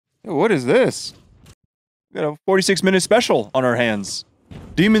Yo, what is this? We got a 46-minute special on our hands.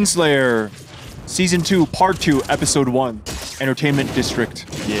 Demon Slayer Season 2, Part 2, Episode 1. Entertainment District.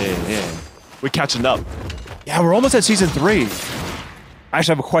 Yeah. We're catching up. Yeah, we're almost at Season 3. I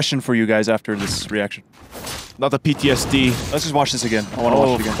actually have a question for you guys after this reaction. Not the PTSD. Let's just watch this again. I want to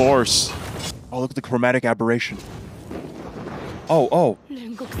watch it again. Of course. Oh, look at the chromatic aberration. Oh.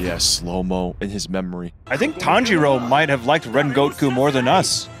 Yeah, slow-mo in his memory. I think Tanjiro might have liked Rengoku more than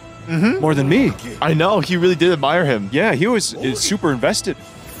us. More than me. I know, he really did admire him. Yeah, he was super invested.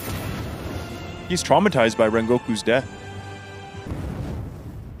 He's traumatized by Rengoku's death.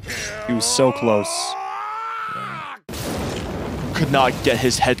 He was so close. Could not get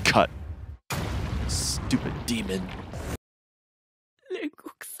his head cut. Stupid demon.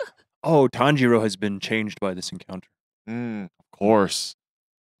 Oh, Tanjiro has been changed by this encounter. Of course.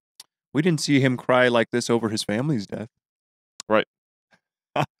 We didn't see him cry like this over his family's death. Right.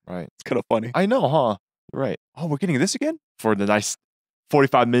 Right. It's kind of funny. I know, huh? You're right. Oh, we're getting this again? For the nice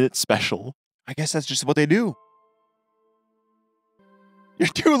 45-minute special. I guess that's just what they do. You're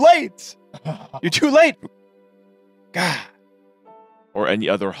too late! You're too late! God. Or any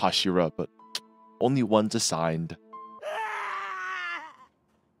other Hashira, but only one's assigned.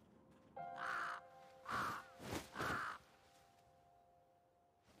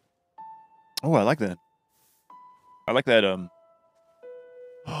 Oh, I like that. I like that,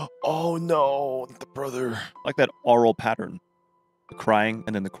 Oh no, the brother. I like that oral pattern. The crying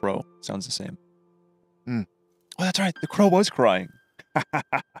and then the crow. Sounds the same. Oh, that's right. The crow was crying.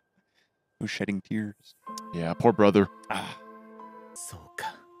 Was shedding tears. Yeah, poor brother.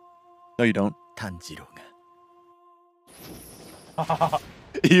 No, you don't.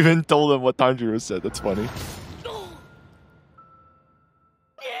 Even told him what Tanjiro said. That's funny.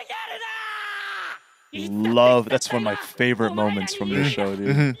 Love. That's one of my favorite moments from this show,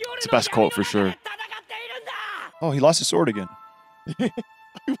 dude. It's the best quote for sure. Oh, he lost his sword again.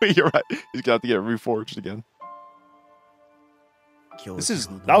 Wait, you're right. He's gonna have to get reforged again.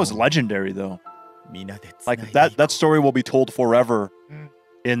 That was legendary though. Like that story will be told forever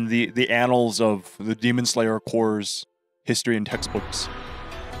in the annals of the Demon Slayer Corps' history and textbooks.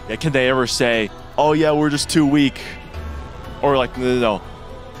 Yeah, can they ever say, "Oh yeah, we're just too weak," or like no,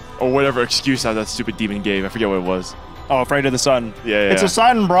 or whatever excuse that stupid demon gave? I forget what it was. Oh, afraid of the sun. Yeah. It's a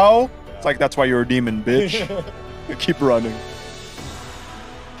sun, bro. It's like that's why you're a demon, bitch. Keep running.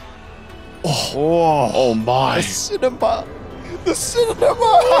 Oh my! The cinema. The cinema.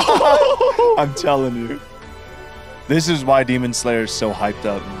 I'm telling you. This is why Demon Slayer is so hyped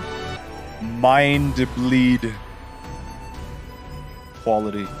up. Mind bleed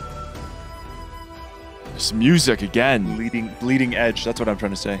quality. This music again. Bleeding edge. That's what I'm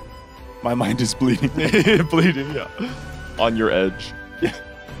trying to say. My mind is bleeding. Bleeding, yeah. On your edge. Yeah.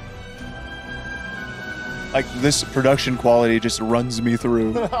 Like this production quality just runs me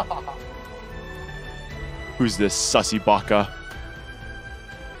through. Who's this sussy baka?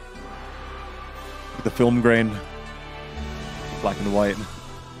 The film grain. Black and white.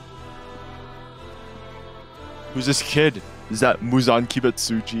 Who's this kid? Is that Muzan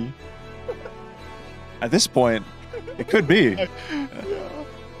Kibetsuji? At this point, it could be.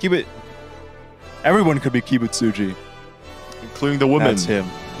 Everyone could be Kibutsuji. Including the woman. That's him.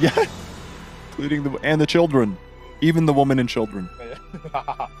 Yeah. Including the children. Even the woman and children.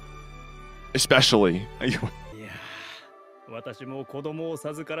 Especially. Oh, it's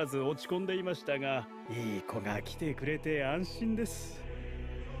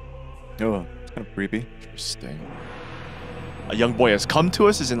kind of creepy. Interesting. A young boy has come to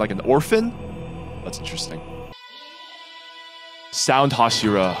us, is in like an orphan? That's interesting. Sound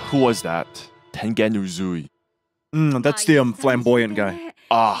Hashira. Who was that? Tengen Uzui. That's the flamboyant guy.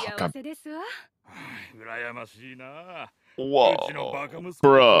 Ah, okay. Whoa.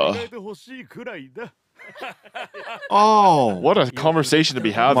 Bruh. Oh, what a conversation to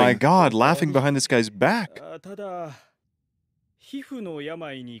be having. Oh my god, laughing behind this guy's back. Oh.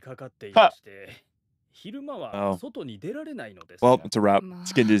 Well, it's a wrap.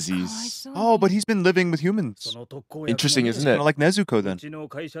 Skin disease. Oh, but he's been living with humans. Interesting, isn't Kind it? of like Nezuko then.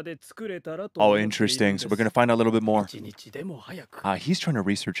 Oh, interesting. So we're going to find out a little bit more. He's trying to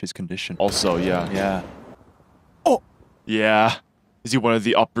research his condition. Also, yeah. Yeah. Oh! Yeah. Is he one of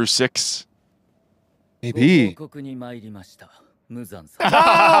the upper six? Maybe. Oh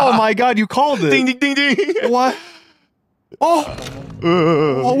my god, you called it. Ding, ding, ding, ding. What?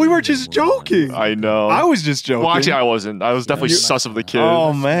 Oh, we were just joking. I know. I was just joking. Well, actually, I wasn't. I was definitely sus of the kid.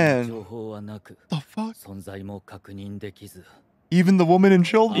 Oh, man. The fuck? Even the woman and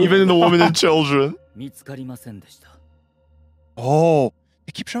children? Even the woman and children. Oh,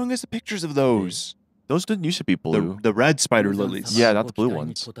 They keep showing us the pictures of those. Those didn't used to be blue. The red spider lilies. Yeah, not the blue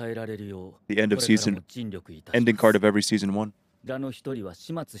ones. The end of season, ending card of every season 1.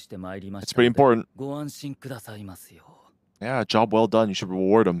 It's pretty important. Yeah, job well done. You should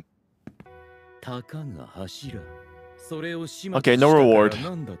reward him. Okay, no reward.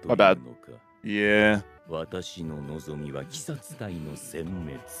 My bad. Yeah.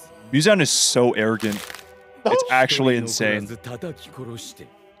 Muzan is so arrogant. It's actually insane.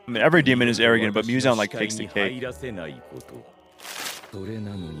 I mean, every demon is arrogant, but Muzan like takes the cake.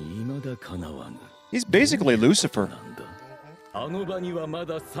 He's basically Lucifer. Oh,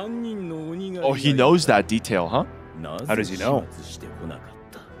 he knows that detail, huh? How does he know?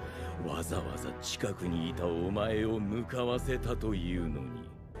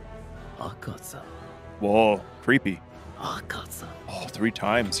 Whoa, creepy. Oh, 3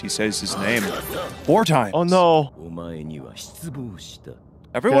 times he says his name. 4 times. Oh no.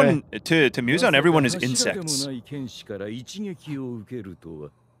 Everyone, to Muzan, everyone is insects.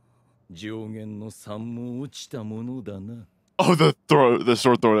 Oh, the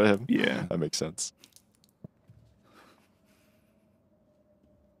sword thrown at him. Yeah. That makes sense.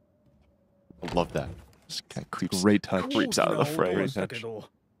 I love that. Just kind of creeps out of the frame. Great touch.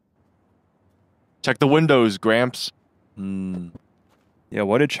 Check the windows, Gramps. Yeah,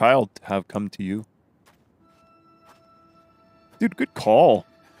 what a child have come to you. Dude, good call.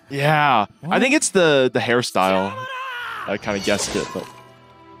 Yeah. What? I think it's the hairstyle. I kind of guessed it, but...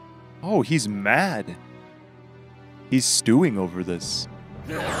 Oh, he's mad. He's stewing over this.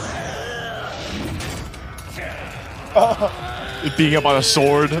 Being up on a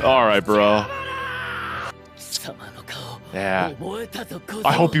sword? Alright, bro. Yeah.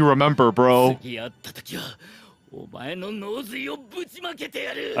 I hope you remember, bro.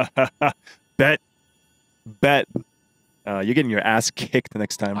 Bet. You're getting your ass kicked the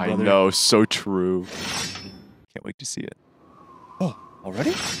next time, brother. I know, so true. Can't wait to see it. Oh,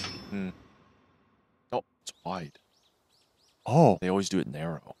 already? Oh, it's wide. Oh. They always do it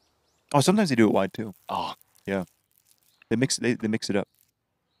narrow. Oh, sometimes they do it wide too. Oh. Yeah. They mix it up.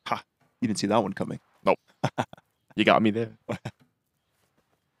 Ha. You didn't see that one coming. Nope. You got me there.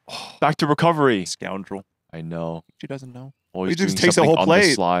 Back to recovery. Scoundrel. I know. She doesn't know. Always he just takes the whole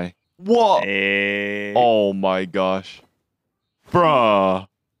plate. Sly. What? Hey. Oh my gosh. Bruh.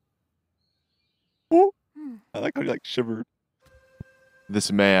 Ooh. I like how he like shivered.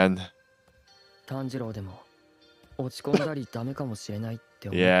 This man.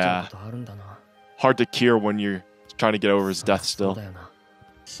 Yeah. Hard to cure when you're trying to get over his death still. Well,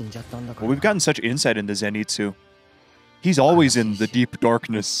 we've gotten such insight into Zenitsu. He's always in the deep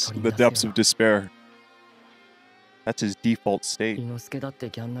darkness, the depths of despair. That's his default state. But for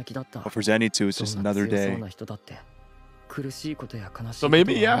Zenitsu, it's just another day. So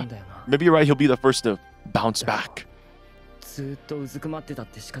maybe, yeah. Maybe you're right, he'll be the first to bounce back.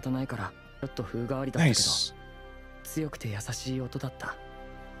 Nice.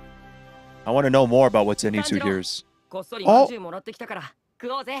 I want to know more about what Zenitsu hears. Oh!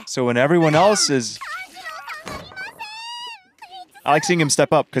 So when everyone else is... I like seeing him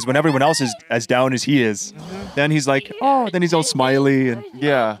step up, because when everyone else is as down as he is, then he's like, oh, then he's all smiley and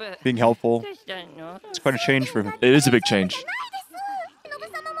being helpful. It's quite a change for him. It is a big change.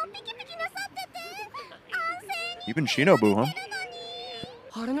 Even Shinobu, huh?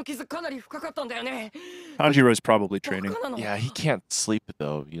 Tanjiro's probably training. Yeah, he can't sleep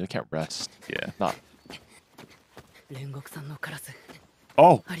though. You know, can't rest. Yeah. Not.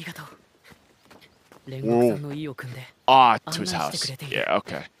 Oh. Whoa. Ah, to his house. Yeah,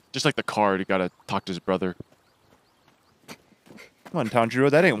 okay. Just like the card, you gotta talk to his brother. Come on, Tanjiro,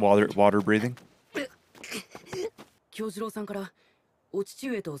 that ain't water breathing.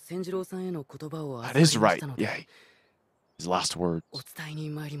 That is right. Yeah. His last words.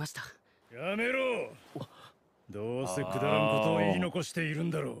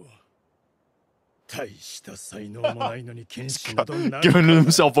 Giving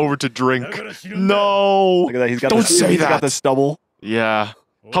himself over to drink. No. Look at that. He's got Don't say he's that. got the stubble. Yeah.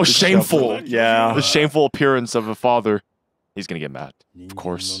 How shameful. Yeah. The shameful appearance of a father. He's gonna get mad. Of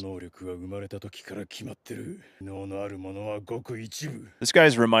course. This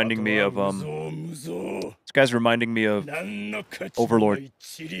guy's reminding me of Overlord.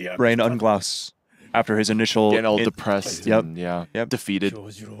 Brain Unglass. After his initial getting all depressed. Yep. And, yeah. Defeated.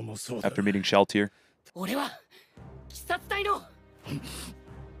 After meeting Sheltier.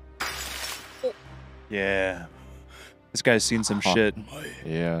 Yeah. This guy's seen some shit.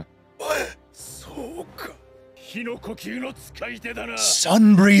 Yeah.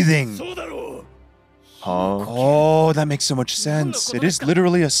 Sun breathing. Huh? Oh, that makes so much sense. It is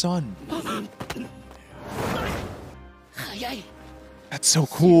literally a sun. That's so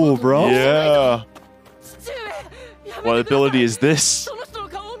cool, bro. Yeah. What ability is this?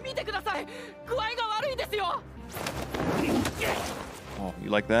 Oh,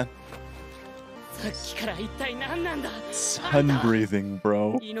 you like that? Sun breathing,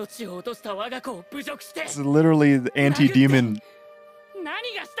 bro. It's literally the anti-demon.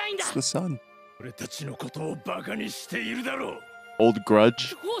 It's the sun. Old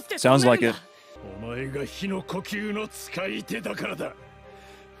grudge? Sounds like it.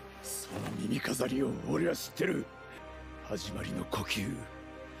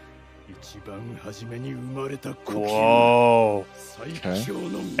 Whoa. Okay.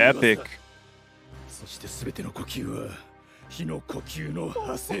 Epic.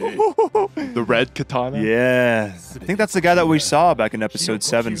 The red katana? Yeah. I think that's the guy that we saw back in episode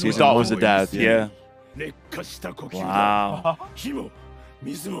 7, season Thought 1. was the dad. Yeah. Wow.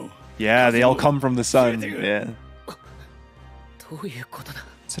 Yeah, they all come from the sun. Yeah.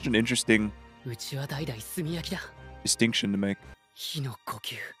 Such an interesting distinction to make.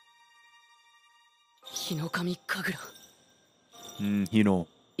 Hino.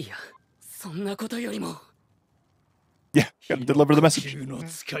 Yeah, gotta deliver the message.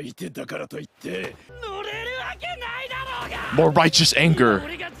 More righteous anger.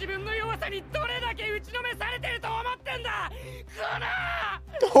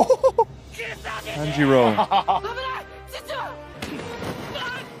 Tanjiro.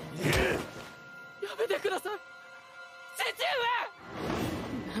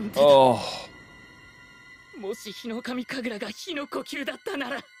 Oh.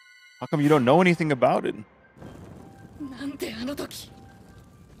 How come you don't know anything about it?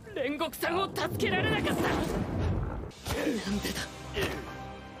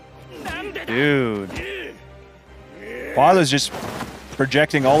 Dude. Father's just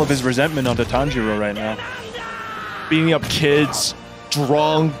projecting all of his resentment onto Tanjiro right now. Beating up kids,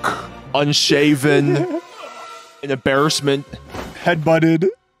 drunk, unshaven, in embarrassment. Headbutted.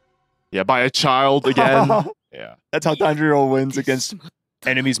 Yeah, by a child again. Yeah. That's how Tanjiro wins against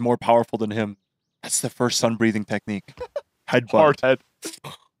enemies more powerful than him. That's the first sun breathing technique. Headbutt. Hard head.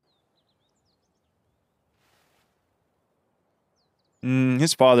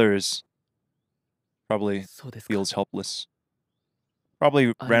 His father is probably feels helpless.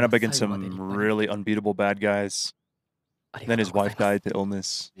 Probably ran up against some really unbeatable bad guys. Then his wife died to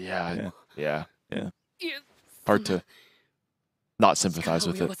illness. Yeah. Hard to not sympathize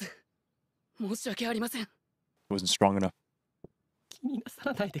with it. Wasn't strong enough.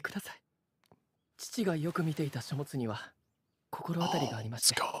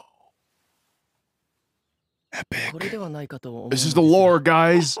 Let's go. Epic. This is the lore,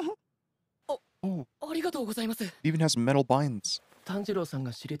 guys. It even has metal binds. What are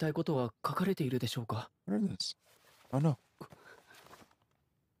this? Oh no.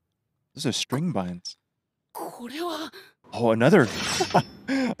 This is string binds. Oh, another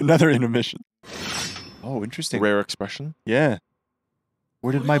another intermission. Oh, interesting. Rare expression. Yeah.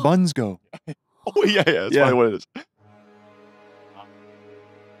 Where did my buns go? Oh yeah. That's probably what it is.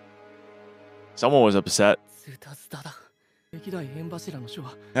 Someone was upset.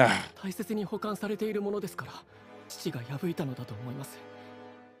 Ah.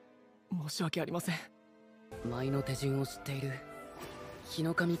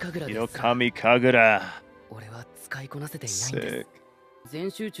 Hinokami Kagura. Sick.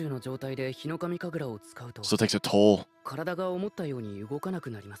 Still takes a toll. That's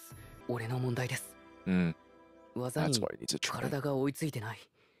why he needs a train.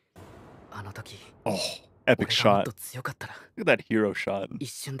 Oh, epic shot. Look at that hero shot. You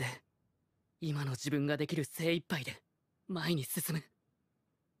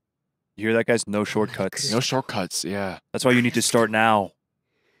hear that, guys? No shortcuts. No shortcuts, yeah. That's why you need to start now.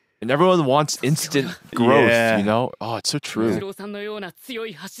 And everyone wants instant growth, you know? Oh, it's so true.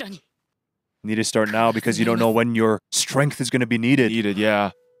 Need to start now because you don't know when your strength is going to be needed.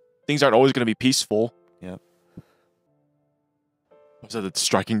 Yeah. Things aren't always going to be peaceful. Yeah. Was that the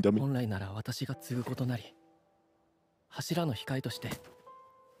striking dummy?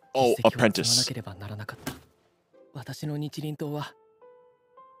 Oh, apprentice.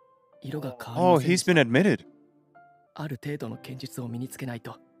 Oh, he's been admitted.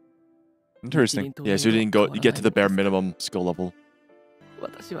 Interesting. Yeah, so you get to the bare minimum skill level.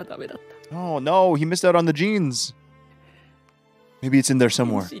 Oh no, he missed out on the genes. Maybe it's in there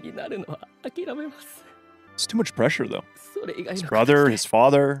somewhere. It's too much pressure though. His brother, his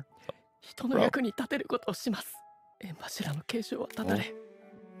father.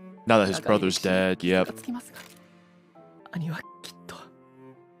 Now that his brother's dead, yep.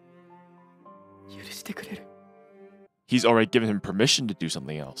 He's already given him permission to do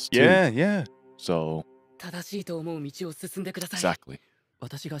something else, too. Yeah, yeah. So... Exactly.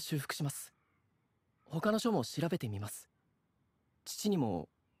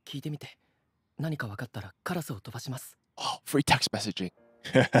 Oh, free text messaging.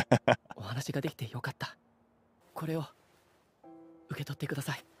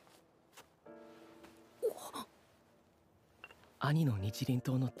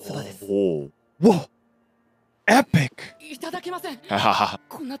 Oh. Whoa! Epic!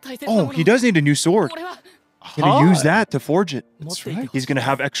 Oh, he does need a new sword. He's gonna use that to forge it. That's right. He's gonna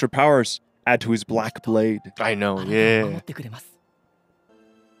have extra powers. Add to his black blade. I know, yeah.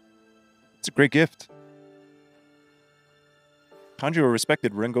 It's a great gift. Kanjiro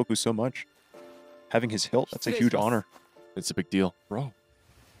respected Rengoku so much. Having his hilt, that's a huge honor. It's a big deal. Bro.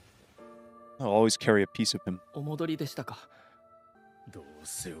 I'll always carry a piece of him.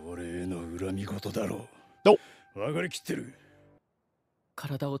 Nope.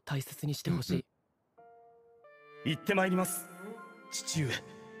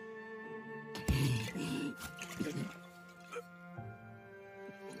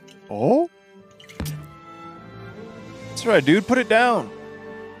 Oh? That's right, dude. Put it down.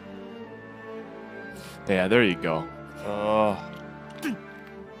 Yeah, there you go.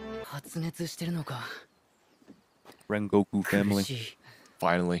 Rengoku family.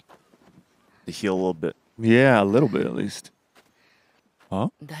 Finally. They heal a little bit. Yeah, a little bit at least. Huh?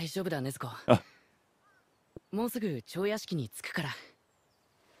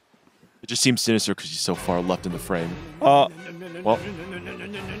 It just seems sinister because he's so far left in the frame. Well.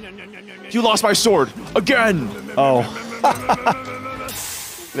 You lost my sword! Again! Oh.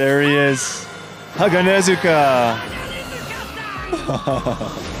 There he is. Haganezuka!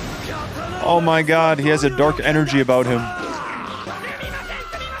 Oh my god, he has a dark energy about him.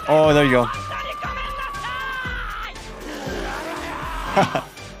 Oh, there you go.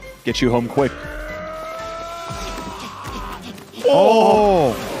 Get you home quick.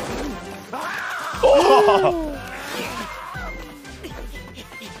 Oh!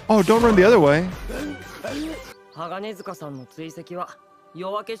 Oh, don't run the other way.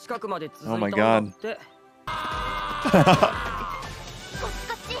 Oh my god.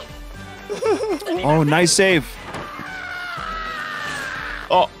 Oh, nice save.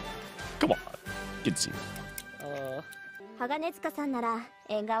 Oh, come on. You can see.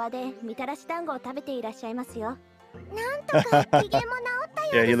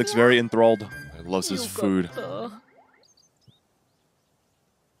 Yeah, he looks very enthralled. He loves his food.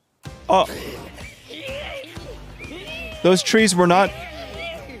 Oh. Those trees were not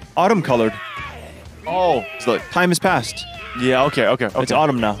autumn colored. Oh, so like, time has passed. Yeah, okay. It's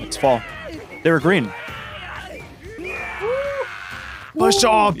autumn now. It's fall. They were green.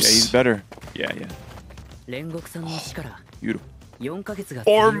 Push-ups! Yeah, he's better. Yeah. Beautiful.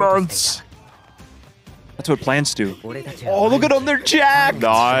 4 months! That's what plants do. Oh, look at them. They're jacked.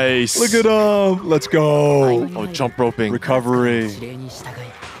 Nice. Look at them. Let's go. Oh, jump roping. Recovery.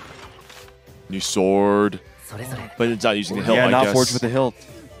 New sword. But it's not using the hilt, Yeah, I not guess. forged with the hilt.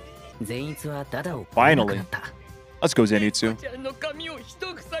 Finally. Let's go, Zenitsu.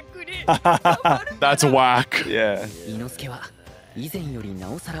 That's whack. Yeah.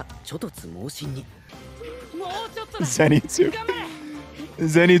 Zenitsu.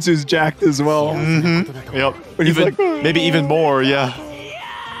 Zenitsu's jacked as well. Yep. But he's like, maybe even more, yeah.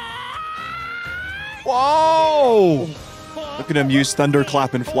 Whoa! Look at him use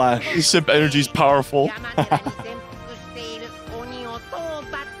thunderclap and flash. His simp energy's powerful.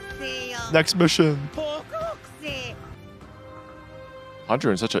 Next mission.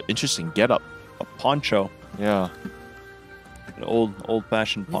 Hunter in such an interesting getup. A poncho. Yeah. An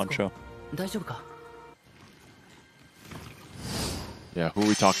old-fashioned poncho. Yeah, who are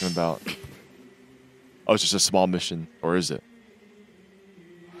we talking about? Oh, it's just a small mission. Or is it?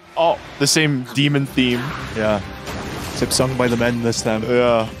 Oh, the same demon theme. Yeah. Except sung by the men this time.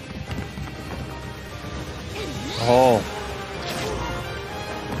 Yeah. Oh.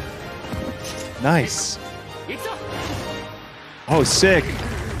 Nice. Oh, sick.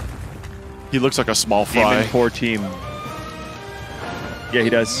 He looks like a small fry. Demon core team. Yeah, he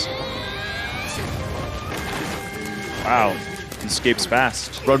does. Wow. He escapes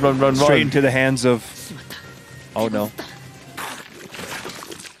fast. Run. Straight into the hands of... Oh, no.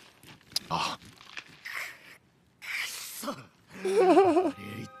 Oh. You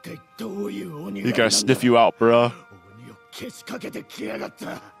gotta sniff you out, bruh.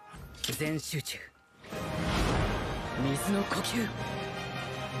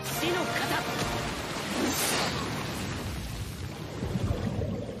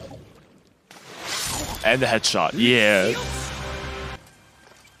 And the headshot. Yeah.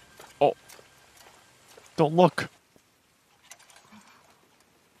 Oh. Don't look.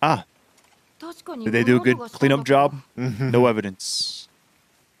 Ah. Did they do a good cleanup job? No evidence.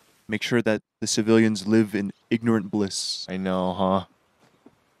 Make sure that the civilians live in ignorant bliss. I know, huh?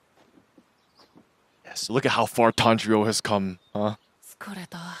 Yes, look at how far Tanjiro has come, huh?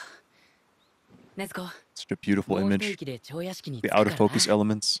 Such a beautiful image. The out of focus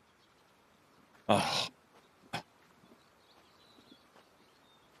elements. Oh.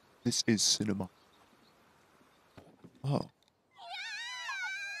 This is cinema. Oh.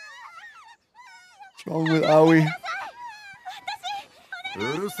 What's wrong with Aoi?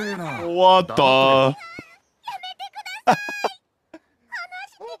 What the?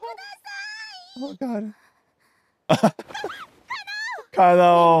 Oh god.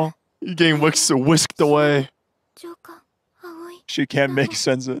 Kano. You're getting whisked away. She can't make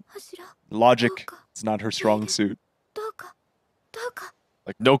sense of it. Logic is not her strong suit.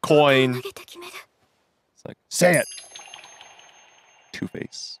 Like, no coin. It's like, say it!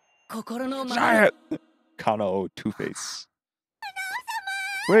 Two-Face. Say it! Kano, Two-Face.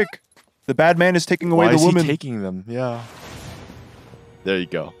 Quick! The bad man is taking away Why the is woman. he taking them? Yeah. There you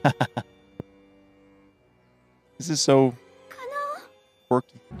go. This is so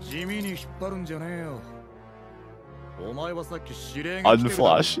quirky.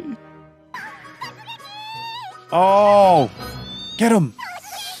 Unflashy. Oh! Get him!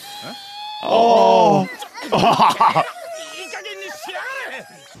 Huh? Oh!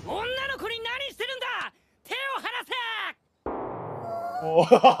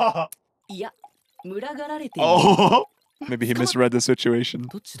 Oh! Maybe he misread the situation.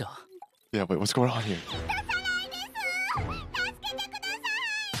 Yeah, wait, what's going on here?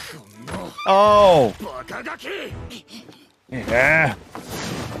 Oh! Yeah!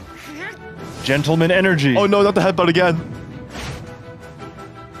 Gentleman energy. Oh no, not the headbutt again.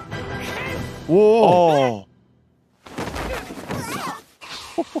 Whoa! Oh!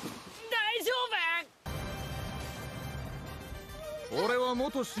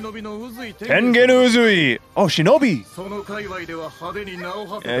 Tengen Uzui! Oh, Shinobi!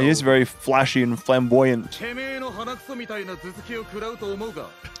 Yeah, he is very flashy and flamboyant.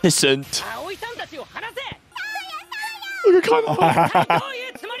 Hissant. Look at Kana.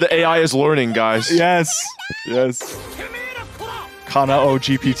 The AI is learning, guys. Yes! Yes. Kanao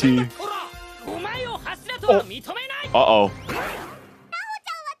GPT. Oh. Uh-oh.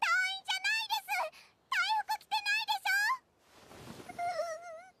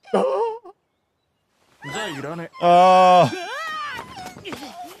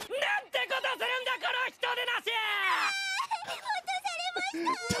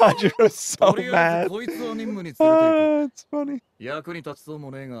 Tanjiro's so mad. It's funny.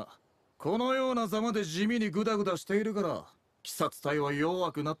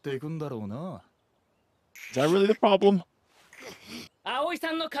 Is that really the problem?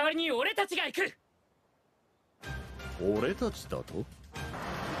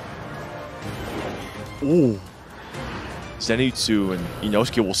 Ooh. Zenitsu and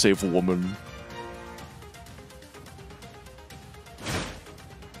Inosuke will save a woman.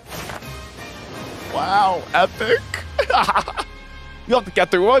 Wow, epic. You have to get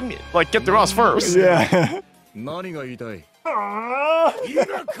through one, like get through us first. Yeah.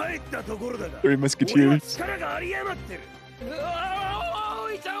 Three Musketeers.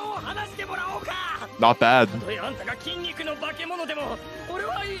 Not bad.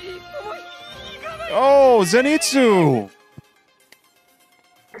 Oh, Zenitsu!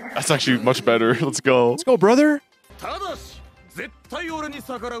 That's actually much better. Let's go. Let's go, brother.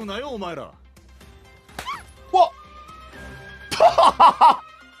 What?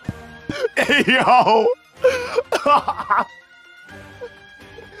 Hey, yo!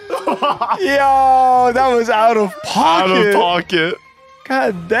 Yo, that was out of pocket. Out of pocket.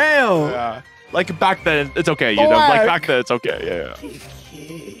 God damn. Yeah. Like back then, it's okay, you know. Like back then, it's okay. Yeah.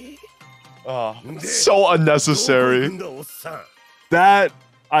 Oh, so unnecessary. That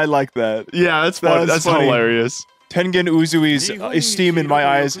I like that. Yeah, that's funny. That's funny. Hilarious. Tengen Uzui's esteem in my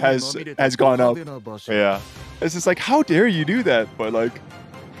eyes has gone up. Yeah. It's just like, how dare you do that? But like,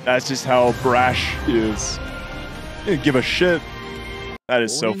 that's just how brash he is. He didn't give a shit. That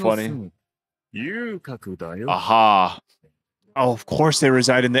is so funny. Aha. Oh, of course they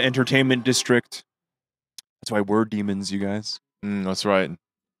reside in the entertainment district. That's why we're demons, you guys. That's right.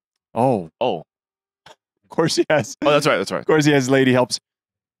 Oh. Oh. Of course he has. Oh, that's right. That's right. Of course he has lady helps.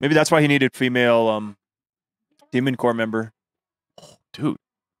 Maybe that's why he needed female Demon Corps member. Oh, dude.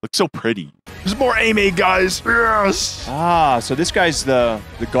 Looks so pretty. There's more A-Maid, guys. Yes. Ah, so this guy's the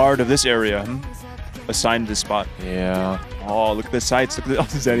guard of this area. Assigned this spot. Yeah. Oh, look at the sights. Look at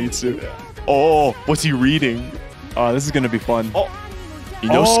the Zenitsu. Oh, what's he reading? Oh, this is gonna be fun. Oh,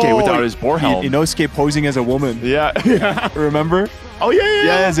 Inosuke without his boar helm. Inosuke posing as a woman. Yeah. Remember? Oh yeah.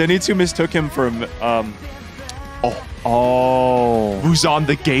 Yeah, Zenitsu mistook him for Muzan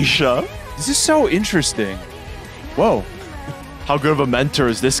the geisha. This is so interesting. Whoa. How good of a mentor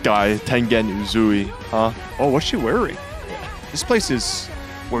is this guy, Tengen Uzui? Huh? Oh, what's she wearing? This place is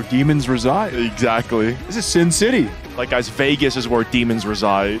where demons reside. Exactly. This is Sin City. Like, guys, Vegas is where demons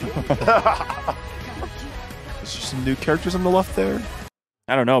reside. There's some new characters on the left there.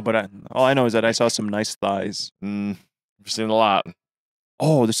 I don't know, but all I know is that I saw some nice thighs. We've seen a lot.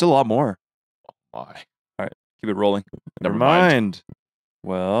 Oh, there's still a lot more. Why? All right, keep it rolling. Never mind.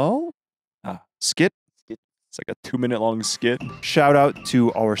 Well, skit. It's like a 2-minute long skit. Shout out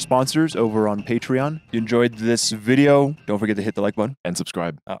to our sponsors over on Patreon. If you enjoyed this video, don't forget to hit the like button. And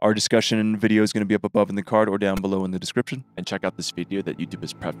subscribe. Our discussion video is going to be up above in the card or down below in the description. And check out this video that YouTube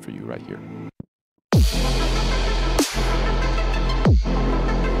has prepped for you right here.